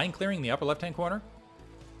mine clearing in the upper left-hand corner.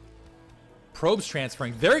 Probes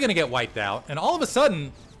transferring. They're going to get wiped out. And all of a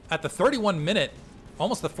sudden, at the 31 minute,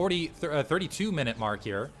 almost the 32 minute mark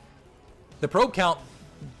here, the probe count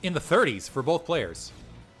in the 30s for both players.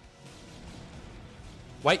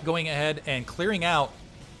 White going ahead and clearing out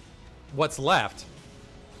what's left.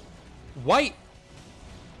 White,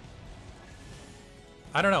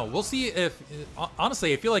 I don't know. We'll see if...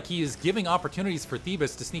 Honestly, I feel like he is giving opportunities for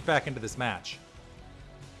Phoebus to sneak back into this match.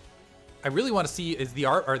 I really want to see,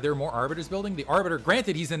 are there more Arbiters building? The Arbiter,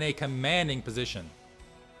 granted, he's in a commanding position.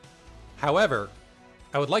 However,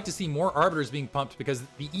 I would like to see more Arbiters being pumped because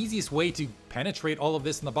the easiest way to penetrate all of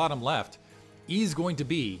this in the bottom left is going to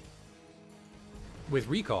be with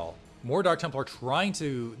recall. More Dark Templar trying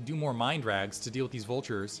to do more mine drags to deal with these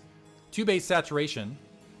vultures. 2 base saturation.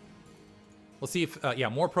 We'll see if, yeah,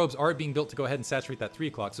 more probes are being built to go ahead and saturate that 3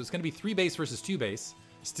 o'clock. So it's going to be 3 base versus 2 base.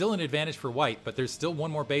 Still an advantage for white, but there's still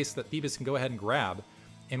 1 more base that Phoebus can go ahead and grab.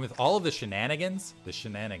 And with all of the shenanigans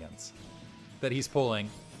that he's pulling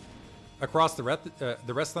across the rest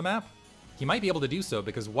of the map, he might be able to do so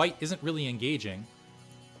because white isn't really engaging.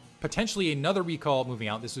 Potentially another recall moving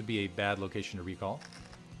out. This would be a bad location to recall.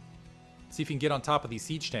 See if you can get on top of these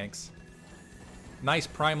siege tanks. Nice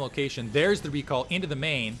prime location. There's the recall into the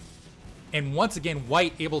main. And once again,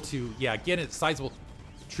 white able to, yeah, get a sizable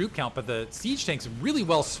troop count, but the siege tanks really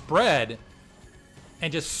well spread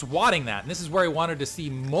and just swatting that. And this is where I wanted to see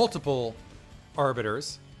multiple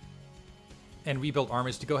Arbiters and rebuild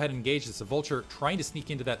armors to go ahead and engage this. A Vulture trying to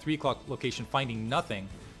sneak into that 3 o'clock location, finding nothing.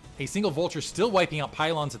 A single Vulture still wiping out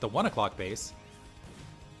pylons at the 1 o'clock base.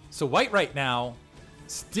 So white right now,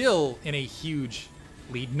 still in a huge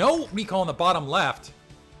lead. No recall in the bottom left.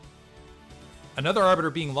 Another Arbiter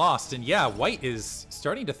being lost, and yeah, white is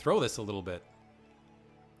starting to throw this a little bit.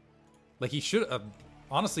 Like he should have...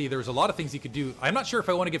 honestly, there's a lot of things he could do. I'm not sure if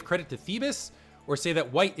I want to give credit to Phoebus or say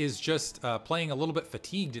that white is just playing a little bit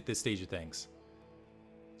fatigued at this stage of things.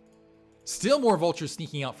 Still more Vultures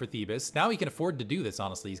sneaking out for Phoebus. Now he can afford to do this,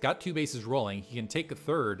 honestly. He's got 2 bases rolling. He can take a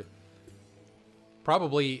 3rd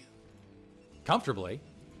probably comfortably.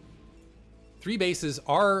 3 bases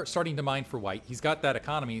are starting to mine for white. He's got that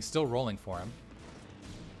economy still rolling for him.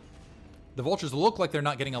 The Vultures look like they're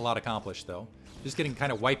not getting a lot accomplished, though. Just getting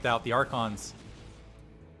kind of wiped out. The Archons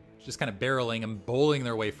just kind of barreling and bowling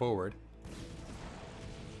their way forward.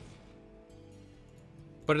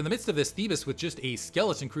 But in the midst of this, Phoebus with just a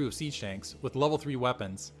skeleton crew of siege tanks with level 3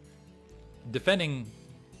 weapons defending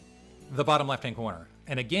the bottom left-hand corner.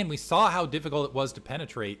 And again, we saw how difficult it was to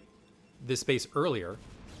penetrate this space earlier.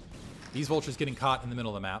 These Vultures getting caught in the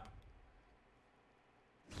middle of the map.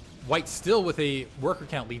 White still with a worker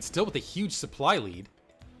count lead, still with a huge supply lead.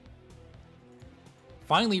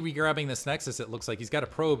 Finally regrabbing this Nexus, it looks like. He's got a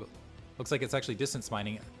probe. Looks like it's actually distance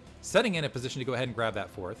mining. Setting in a position to go ahead and grab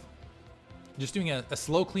that 4th. Just doing a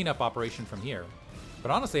slow cleanup operation from here.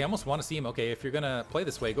 But honestly, I almost want to see him, okay, if you're going to play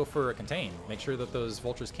this way, go for a contain. Make sure that those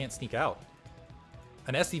vultures can't sneak out.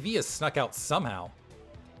 An SCV has snuck out somehow.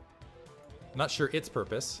 I'm not sure its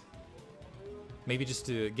purpose. Maybe just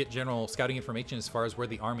to get general scouting information as far as where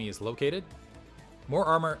the army is located.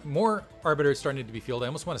 More arbiters starting to be fielded. I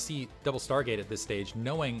almost want to see double Stargate at this stage,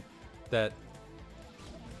 knowing that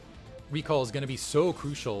recall is going to be so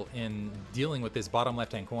crucial in dealing with this bottom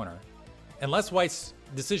left-hand corner. Unless White's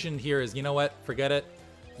decision here is, you know what, forget it.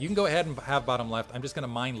 You can go ahead and have bottom left. I'm just going to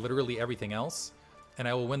mine literally everything else, and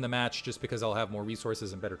I will win the match just because I'll have more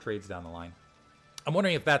resources and better trades down the line. I'm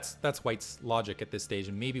wondering if that's White's logic at this stage,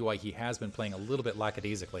 and maybe why he has been playing a little bit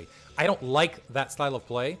lackadaisically. I don't like that style of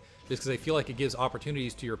play, just because I feel like it gives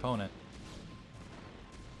opportunities to your opponent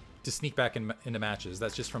to sneak back into matches.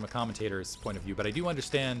 That's just from a commentator's point of view, but I do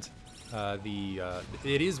understand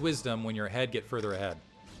it is wisdom when you're ahead, get further ahead.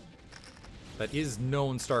 That is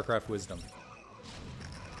known StarCraft wisdom.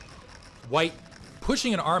 White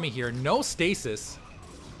pushing an army here. No stasis.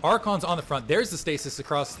 Archon's on the front. There's the stasis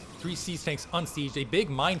across 3 siege tanks unsieged. A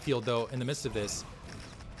big minefield, though, in the midst of this.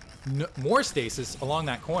 More stasis along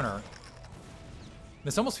that corner.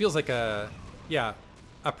 This almost feels like a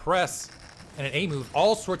press and an A move.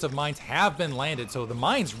 All sorts of mines have been landed, so the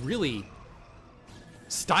mines really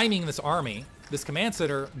stymieing this army. This command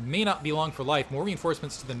center may not be long for life. More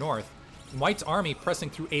reinforcements to the north. White's army pressing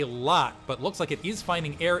through a lot, but looks like it is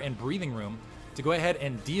finding air and breathing room to go ahead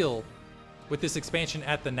and deal with this expansion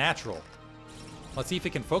at the natural. Let's see if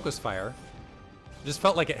it can focus fire. Just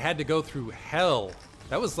felt like it had to go through hell.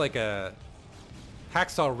 That was like a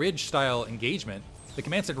Hacksaw Ridge style engagement. The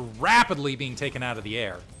command center rapidly being taken out of the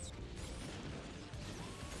air.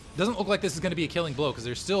 Doesn't look like this is going to be a killing blow because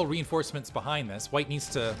there's still reinforcements behind this. White needs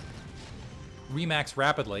to remax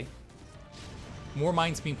rapidly. More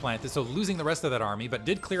mines being planted, so losing the rest of that army, but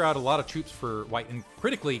did clear out a lot of troops for White, and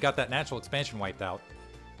critically got that natural expansion wiped out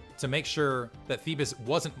to make sure that Phoebus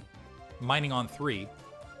wasn't mining on 3.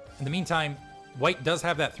 In the meantime, White does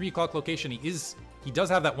have that 3 o'clock location. He does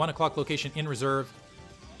have that 1 o'clock location in reserve.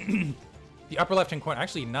 The upper left-hand corner,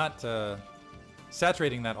 actually not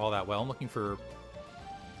saturating that all that well. I'm looking for,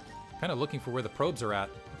 kind of looking for where the probes are at.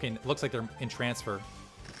 Okay, it looks like they're in transfer.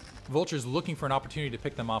 Vulture's looking for an opportunity to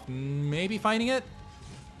pick them off. Maybe finding it?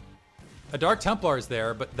 A Dark Templar is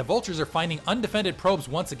there, but the Vultures are finding undefended probes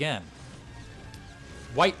once again.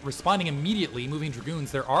 White responding immediately, moving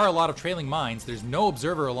Dragoons. There are a lot of trailing mines. There's no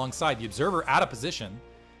Observer alongside. The Observer out of position.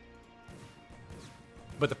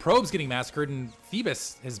 But the probes getting massacred, and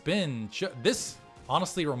Phoebus has been... This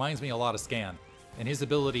honestly reminds me a lot of Scan and his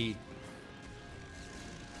ability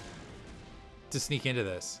to sneak into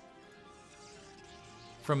this.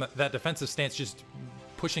 From that defensive stance, just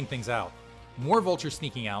pushing things out. More Vultures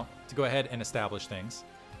sneaking out to go ahead and establish things.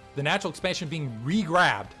 The natural expansion being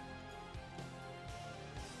re-grabbed.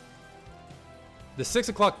 The 6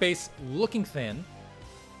 o'clock base looking thin.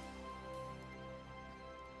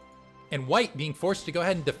 And White being forced to go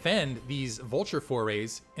ahead and defend these Vulture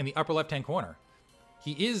forays in the upper left-hand corner.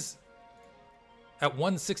 He is at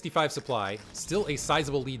 165 supply, still a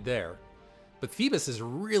sizable lead there. But Phoebus is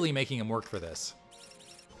really making him work for this.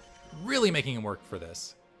 Really making him work for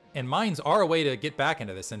this. And mines are a way to get back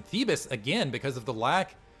into this. And Phoebus, again, because of the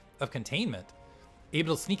lack of containment,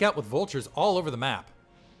 able to sneak out with Vultures all over the map.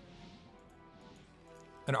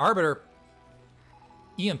 An Arbiter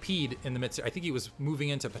EMP'd in the midst. I think he was moving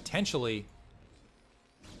in to potentially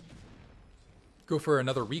go for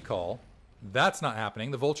another recall. That's not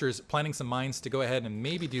happening. The Vulture's planning some mines to go ahead and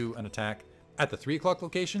maybe do an attack at the 3 o'clock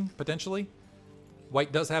location, potentially.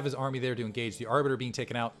 White does have his army there to engage. The Arbiter being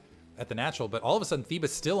taken out at the natural, but all of a sudden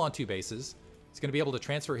Phoebus still on 2 bases. He's going to be able to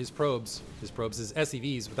transfer his probes, his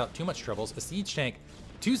SCVs without too much troubles. A siege tank,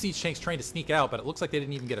 2 siege tanks trying to sneak out, but it looks like they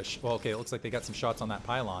didn't even get a... Well, okay, it looks like they got some shots on that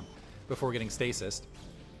pylon before getting stasis.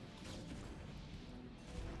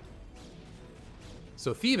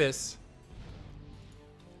 So Phoebus,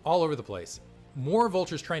 all over the place. More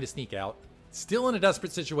Vultures trying to sneak out. Still in a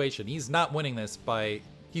desperate situation. He's not winning this by...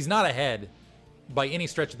 He's not ahead by any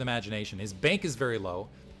stretch of the imagination. His bank is very low.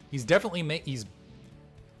 He's definitely...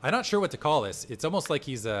 I'm not sure what to call this. It's almost like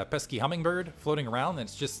he's a pesky hummingbird floating around, and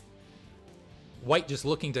it's just White just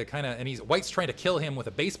looking to kind of... And White's trying to kill him with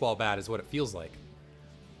a baseball bat is what it feels like.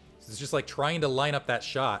 It's just like trying to line up that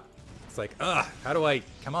shot. It's like, ugh, how do I...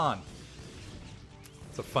 Come on.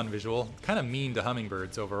 It's a fun visual. Kind of mean to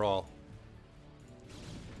hummingbirds overall.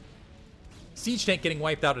 Siege tank getting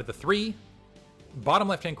wiped out at the 3. Bottom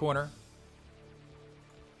left-hand corner.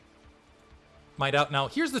 Mind out. Now,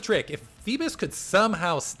 here's the trick. If Phoebus could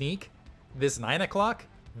somehow sneak this 9 o'clock,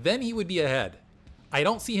 then he would be ahead. I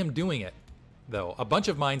don't see him doing it, though. A bunch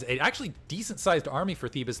of mines, an actually decent-sized army for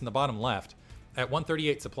Phoebus in the bottom left at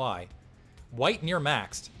 138 supply. White near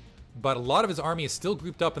maxed, but a lot of his army is still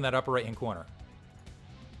grouped up in that upper right-hand corner.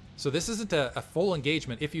 So this isn't a full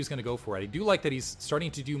engagement if he was going to go for it. I do like that he's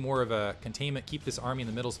starting to do more of a containment, keep this army in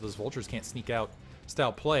the middle so those vultures can't sneak out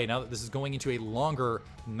style play, now that this is going into a longer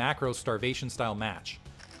macro starvation style match.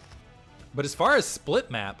 But as far as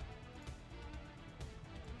split map,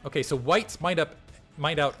 okay, so white's mined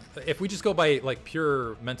out. If we just go by like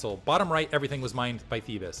pure mental, bottom right, everything was mined by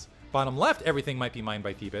Phoebus. Bottom left, everything might be mined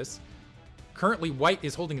by Phoebus. Currently, white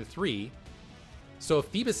is holding the 3. So if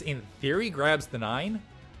Phoebus, in theory, grabs the 9,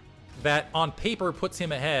 that on paper puts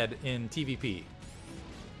him ahead in TVP.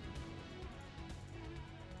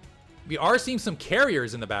 We are seeing some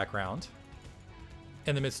carriers in the background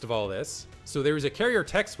in the midst of all this. So there is a carrier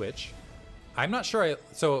tech switch. I'm not sure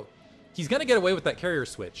so he's going to get away with that carrier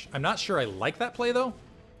switch. I'm not sure I like that play, though.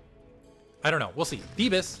 I don't know. We'll see.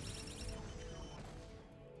 Phoebus.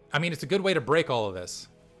 I mean, it's a good way to break all of this.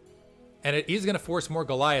 And it is going to force more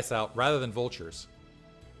Goliaths out rather than vultures.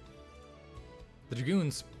 The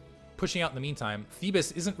Dragoons pushing out in the meantime.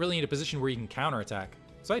 Phoebus isn't really in a position where he can counterattack.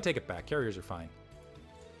 So I take it back. Carriers are fine.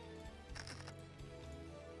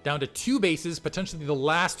 Down to 2 bases, potentially the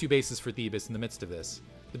last 2 bases for Phoebus in the midst of this.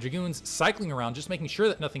 The Dragoons cycling around, just making sure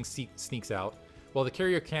that nothing sneaks out, while the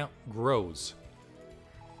carrier count grows.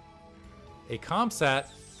 A Comsat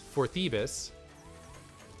for Phoebus.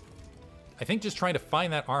 I think just trying to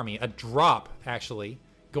find that army. A drop, actually,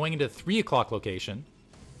 going into the 3 o'clock location.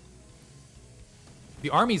 The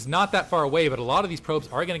army's not that far away, but a lot of these probes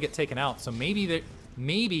are going to get taken out, so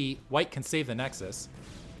maybe white can save the Nexus.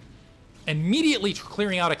 Immediately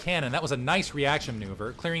clearing out a cannon. That was a nice reaction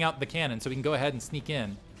maneuver. Clearing out the cannon so we can go ahead and sneak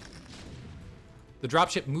in. The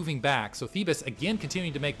dropship moving back. So Phoebus again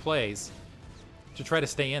continuing to make plays to try to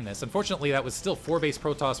stay in this. Unfortunately, that was still 4 base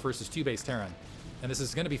Protoss versus 2 base Terran. And this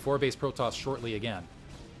is going to be 4 base Protoss shortly again.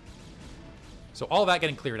 So all that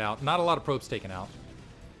getting cleared out. Not a lot of probes taken out.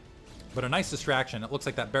 But a nice distraction. It looks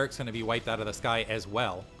like that barrack's going to be wiped out of the sky as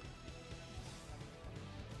well.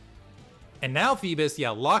 And now Phoebus, yeah,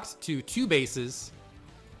 locked to 2 bases.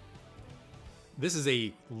 This is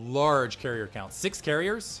a large carrier count. 6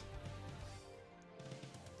 carriers.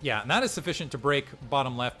 Yeah, and that is sufficient to break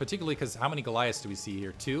bottom left, particularly because how many Goliaths do we see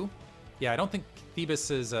here? 2? Yeah, I don't think Phoebus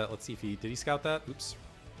is... let's see if he... Did he scout that? Oops.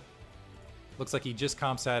 Looks like he just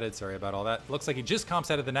comp-satted. Sorry about all that. Looks like he just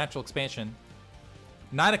comp-satted the natural expansion.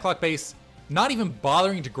 9 o'clock base. Not even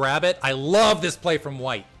bothering to grab it. I love this play from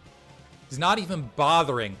white. He's not even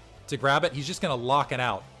bothering to grab it. He's just going to lock it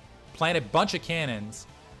out. Plant a bunch of cannons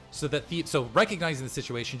so that so recognizing the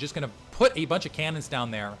situation, just going to put a bunch of cannons down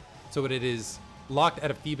there so that it is locked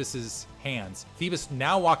out of Phoebus's hands. Phoebus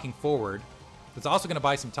now walking forward. That's also going to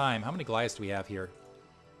buy some time. How many Goliaths do we have here?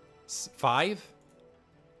 5?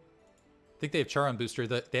 I think they have Charon booster.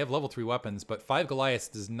 They have level 3 weapons, but 5 Goliaths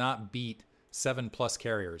does not beat 7+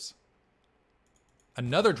 carriers.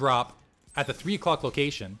 Another drop at the 3 o'clock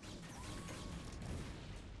location.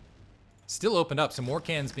 Still opened up. Some more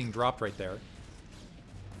cannons being dropped right there.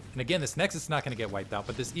 And again, this Nexus is not going to get wiped out,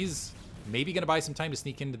 but this is maybe going to buy some time to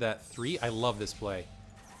sneak into that 3. I love this play.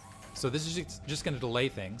 So this is just going to delay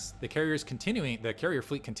things. The carrier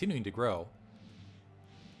fleet continuing to grow.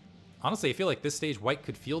 Honestly, I feel like this stage, white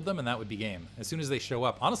could field them, and that would be game. As soon as they show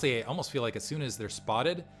up. Honestly, I almost feel like as soon as they're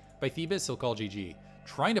spotted by Phoebus, he'll call GG.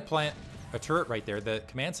 Trying to plant a turret right there. The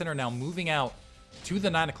command center now moving out to the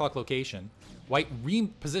 9 o'clock location. White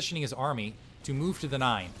repositioning his army to move to the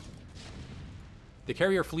 9. The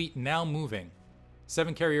carrier fleet now moving.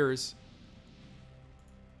 7 carriers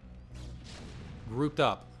grouped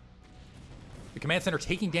up. The command center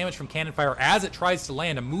taking damage from cannon fire as it tries to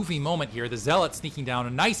land. A moving moment here. The Zealot sneaking down. A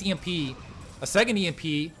nice EMP. A second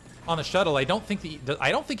EMP on the shuttle. I don't think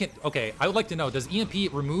it... Okay, I would like to know. Does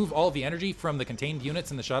EMP remove all of the energy from the contained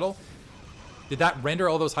units in the shuttle? Did that render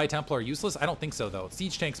all those High Templar useless? I don't think so, though.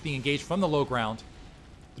 Siege tanks being engaged from the low ground.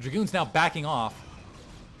 The Dragoons now backing off.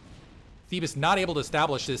 Phoebus not able to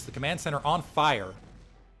establish this. The command center on fire.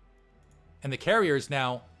 And the carriers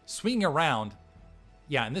now swinging around.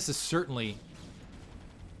 Yeah, and this is certainly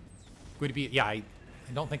going to be... Yeah, I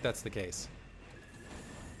don't think that's the case.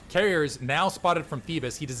 Carriers now spotted from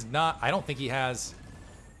Phoebus. He does not... I don't think he has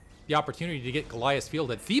the opportunity to get Goliath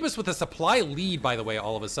fielded. Phoebus with a supply lead, by the way,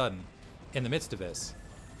 all of a sudden, in the midst of this.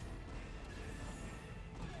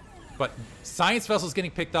 But science vessels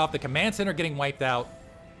getting picked off. The command center getting wiped out.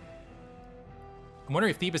 I'm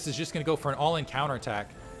wondering if Phoebus is just going to go for an all-in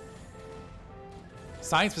counterattack.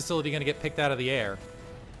 Science facility going to get picked out of the air.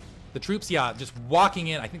 The troops, yeah, just walking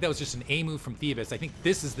in. I think that was just an A move from Phoebus. I think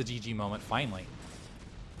this is the GG moment, finally.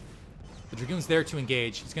 The Dragoon's there to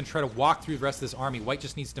engage. He's going to try to walk through the rest of this army. White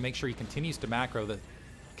just needs to make sure he continues to macro. The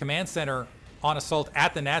command center on assault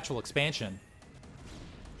at the natural expansion.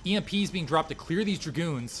 EMP is being dropped to clear these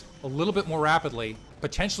Dragoons a little bit more rapidly,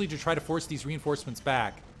 potentially to try to force these reinforcements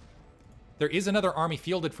back. There is another army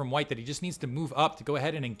fielded from White that he just needs to move up to go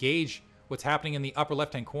ahead and engage what's happening in the upper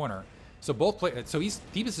left-hand corner. So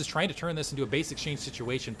Phoebus is trying to turn this into a base exchange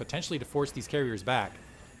situation, potentially to force these carriers back.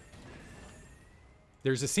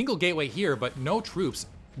 There's a single gateway here, but no troops.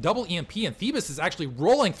 Double EMP, and Phoebus is actually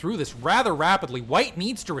rolling through this rather rapidly. White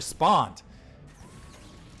needs to respond.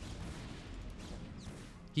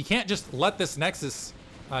 He can't just let this Nexus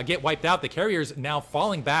get wiped out. The carrier's now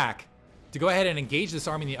falling back to go ahead and engage this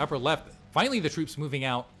army in the upper left. Finally, the troops moving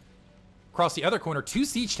out across the other corner. 2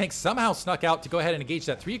 siege tanks somehow snuck out to go ahead and engage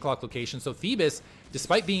that 3 o'clock location. So Phoebus,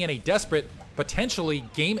 despite being in a desperate, potentially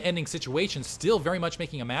game-ending situation, still very much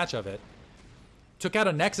making a match of it. Took out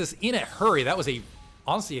a Nexus in a hurry. That was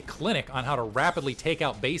honestly a clinic on how to rapidly take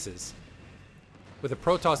out bases, with the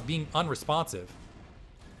Protoss being unresponsive.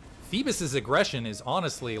 Phoebus's aggression is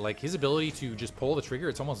honestly, like, his ability to just pull the trigger.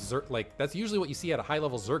 It's almost Zerg, like, that's usually what you see out of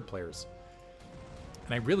high-level Zerg players.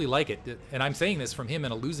 And I really like it. And I'm saying this from him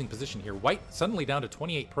in a losing position here. White suddenly down to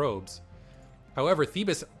 28 probes. However,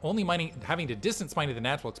 Phoebus only having to distance mine to the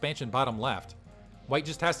natural expansion bottom left. White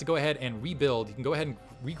just has to go ahead and rebuild. He can go ahead and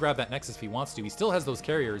re-grab that Nexus if he wants to. He still has those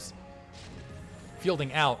carriers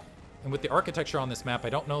fielding out. And with the architecture on this map, I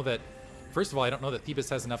don't know that... First of all, I don't know that Phoebus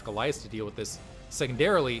has enough Goliaths to deal with this.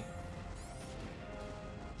 Secondarily...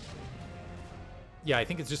 Yeah, I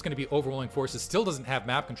think it's just going to be overwhelming forces. Still doesn't have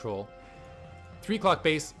map control. 3 o'clock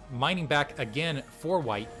base, mining back again for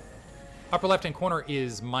White. Upper left-hand corner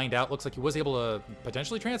is mined out. Looks like he was able to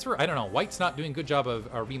potentially transfer. I don't know. White's not doing a good job of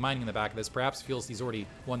remining the back of this. Perhaps feels he's already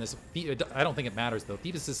won this. I don't think it matters, though.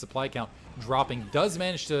 Phoebus' supply count dropping. Does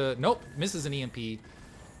manage to... Nope, misses an EMP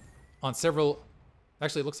on several...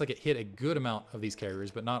 Actually, it looks like it hit a good amount of these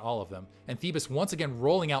carriers, but not all of them. And Phoebus once again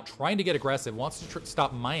rolling out, trying to get aggressive, wants to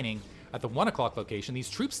stop mining at the 1 o'clock location. These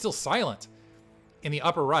troops still silent in the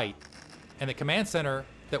upper right. And the command center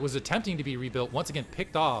that was attempting to be rebuilt once again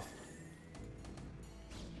picked off.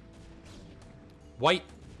 White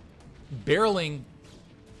barreling,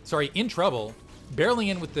 in trouble, barreling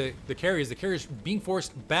in with the carriers. The carriers being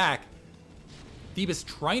forced back. Phoebus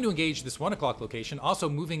trying to engage this 1 o'clock location, also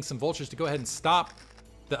moving some vultures to go ahead and stop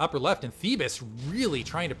the upper left. And Phoebus really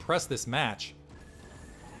trying to press this match.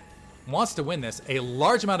 Wants to win this. A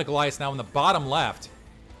large amount of Goliaths now in the bottom left.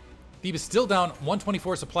 Phoebus still down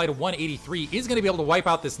 124 supply to 183. Is going to be able to wipe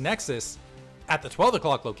out this Nexus at the 12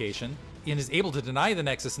 o'clock location and is able to deny the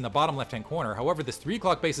Nexus in the bottom left-hand corner. However, this 3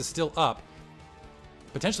 o'clock base is still up.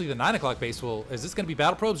 Potentially the 9 o'clock base will... Is this going to be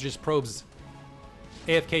battle probes or just probes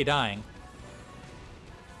AFK dying?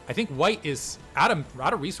 I think White is out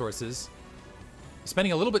of resources.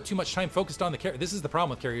 Spending a little bit too much time focused on the carrier. This is the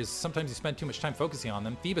problem with carriers. Sometimes you spend too much time focusing on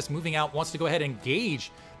them. Phoebus moving out, wants to go ahead and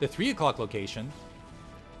engage the 3 o'clock location.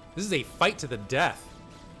 This is a fight to the death.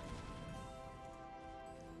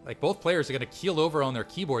 Like, both players are going to keel over on their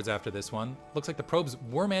keyboards after this one. Looks like the probes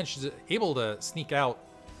were able to sneak out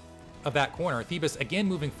of that corner. Phoebus again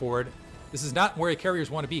moving forward. This is not where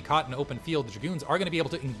carriers want to be, caught in open field. The Dragoons are going to be able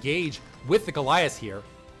to engage with the Goliaths here.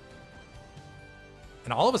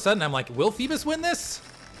 And all of a sudden, I'm like, will Phoebus win this?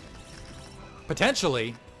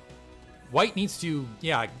 Potentially. White needs to...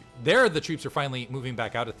 Yeah, there the troops are finally moving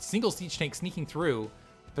back out. A single siege tank sneaking through,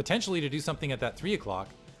 potentially to do something at that 3 o'clock.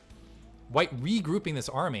 White regrouping this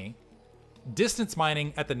army. Distance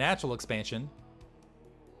mining at the natural expansion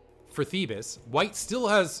for Phoebus. White still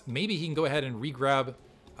has... Maybe he can go ahead and re-grab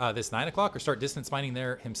this 9 o'clock or start distance mining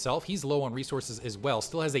there himself. He's low on resources as well.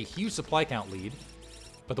 Still has a huge supply count lead.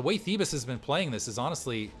 But the way Phoebus has been playing this has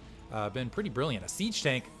honestly been pretty brilliant. A siege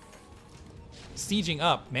tank sieging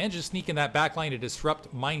up. Manages to sneak in that back line to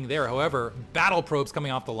disrupt mining there. However, battle probes coming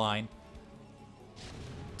off the line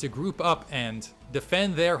to group up and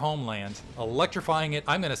defend their homeland, electrifying it.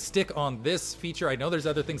 I'm going to stick on this feature. I know there's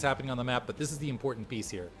other things happening on the map, but this is the important piece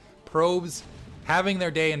here. Probes having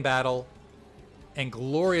their day in battle and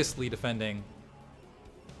gloriously defending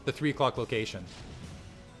the 3 o'clock location.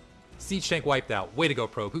 Siege tank wiped out. Way to go,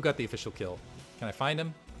 probe. Who got the official kill? Can I find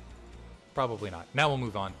him? Probably not. Now we'll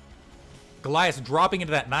move on. Goliath dropping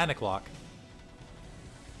into that 9 o'clock.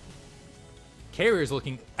 Carriers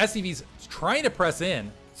looking... SCV's trying to press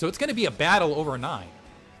in. So it's going to be a battle over 9.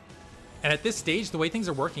 And at this stage, the way things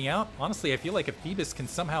are working out, honestly, I feel like if Phoebus can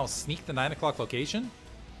somehow sneak the 9 o'clock location,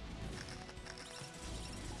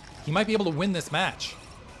 he might be able to win this match.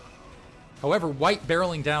 However, White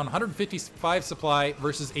barreling down 155 supply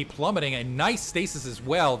versus a plummeting, a nice stasis as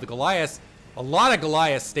well. The Goliath, a lot of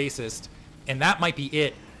Goliath stasis, and that might be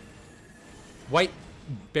it. White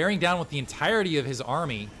bearing down with the entirety of his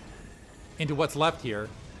army into what's left here.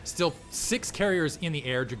 Still 6 carriers in the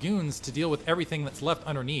air, Dragoons to deal with everything that's left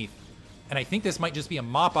underneath. And I think this might just be a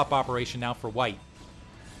mop-up operation now for White.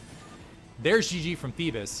 There's GG from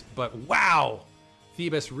Phoebus, but wow!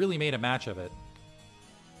 Phoebus really made a match of it.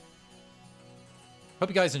 Hope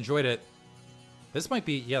you guys enjoyed it. This might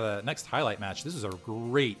be, yeah, the next highlight match. This is a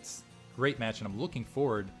great match, and I'm looking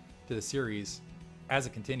forward to the series as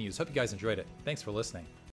it continues. Hope you guys enjoyed it. Thanks for listening.